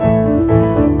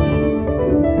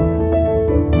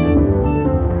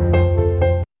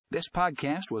This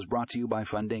podcast was brought to you by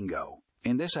FUNDINGO.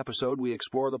 In this episode, we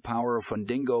explore the power of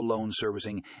FUNDINGO loan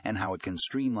servicing and how it can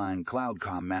streamline cloud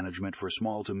management for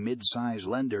small to mid-size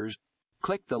lenders.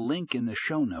 Click the link in the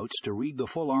show notes to read the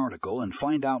full article and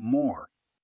find out more.